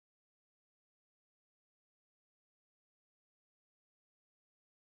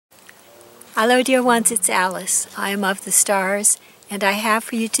Hello dear ones, it's Alice. I am of the stars, and I have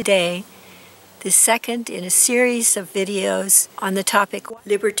for you today the second in a series of videos on the topic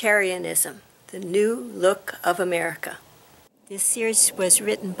Libertarianism, the new look of America. This series was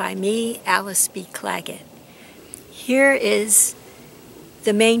written by me, Alice B. Clagett. Here is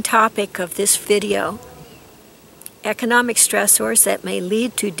the main topic of this video: economic stressors that may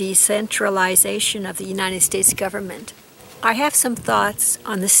lead to decentralization of the United States government. I have some thoughts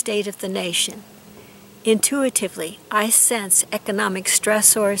on the state of the nation. Intuitively, I sense economic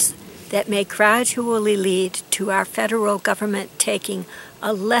stressors that may gradually lead to our federal government taking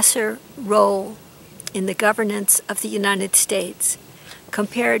a lesser role in the governance of the United States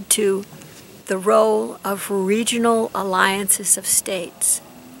compared to the role of regional alliances of states.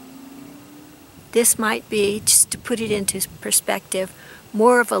 This might be, just to put it into perspective,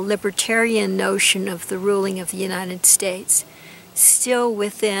 more of a libertarian notion of the ruling of the United States, still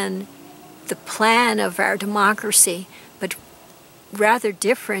within the plan of our democracy, but rather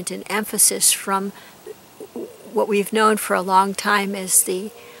different in emphasis from what we've known for a long time as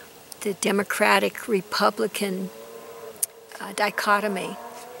the Democratic-Republican dichotomy.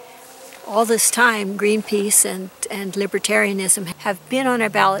 All this time, Greenpeace and Libertarianism have been on our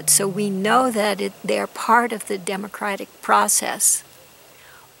ballot, so we know that they're part of the democratic process.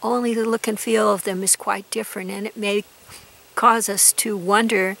 Only the look and feel of them is quite different, and it may cause us to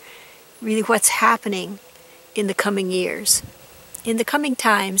wonder really what's happening in the coming years. In the coming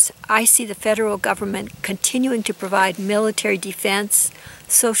times, I see the federal government continuing to provide military defense,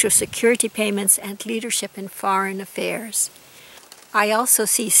 social security payments, and leadership in foreign affairs. I also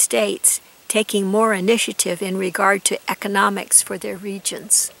see states taking more initiative in regard to economics for their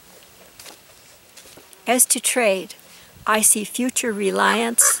regions. As to trade, I see future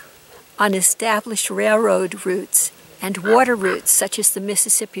reliance on established railroad routes and water routes such as the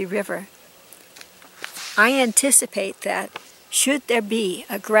Mississippi River. I anticipate that should there be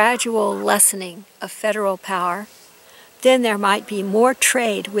a gradual lessening of federal power, then there might be more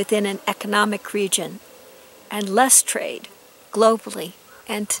trade within an economic region and less trade globally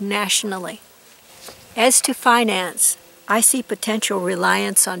and nationally. As to finance, I see potential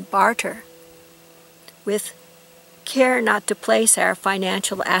reliance on barter, with care not to place our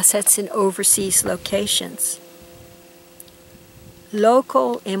financial assets in overseas locations.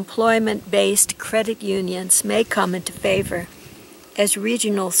 Local employment-based credit unions may come into favor as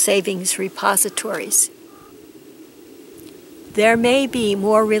regional savings repositories. There may be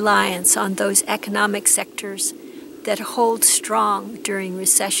more reliance on those economic sectors that hold strong during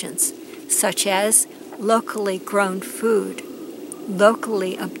recessions, such as locally grown food,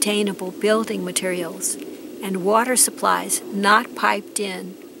 locally obtainable building materials, and water supplies not piped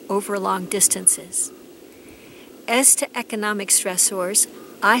in over long distances. As to economic stressors,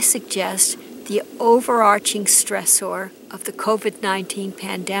 I suggest the overarching stressor of the COVID-19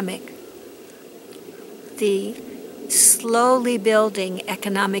 pandemic, the slowly building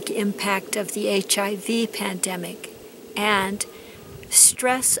economic impact of the HIV pandemic, and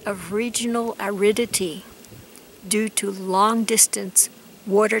stress of regional aridity due to long-distance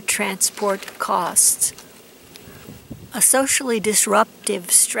water transport costs. A socially disruptive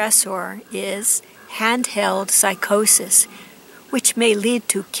stressor is handheld psychosis, which may lead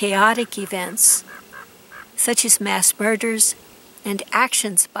to chaotic events, such as mass murders and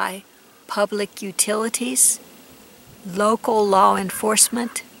actions by public utilities, local law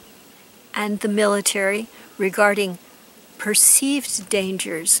enforcement, and the military regarding perceived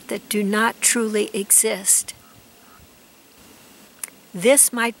dangers that do not truly exist.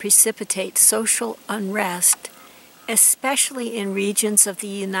 This might precipitate social unrest, especially in regions of the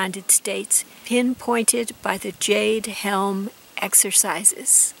United States pinpointed by the Jade Helm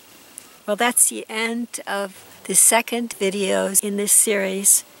exercises. Well, that's the end of the second video in this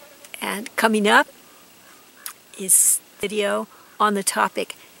series, and coming up is a video on the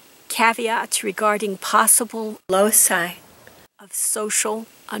topic caveats regarding possible loci of social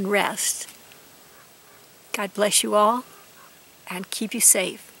unrest. God bless you all and keep you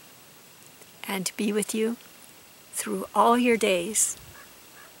safe and be with you through all your days.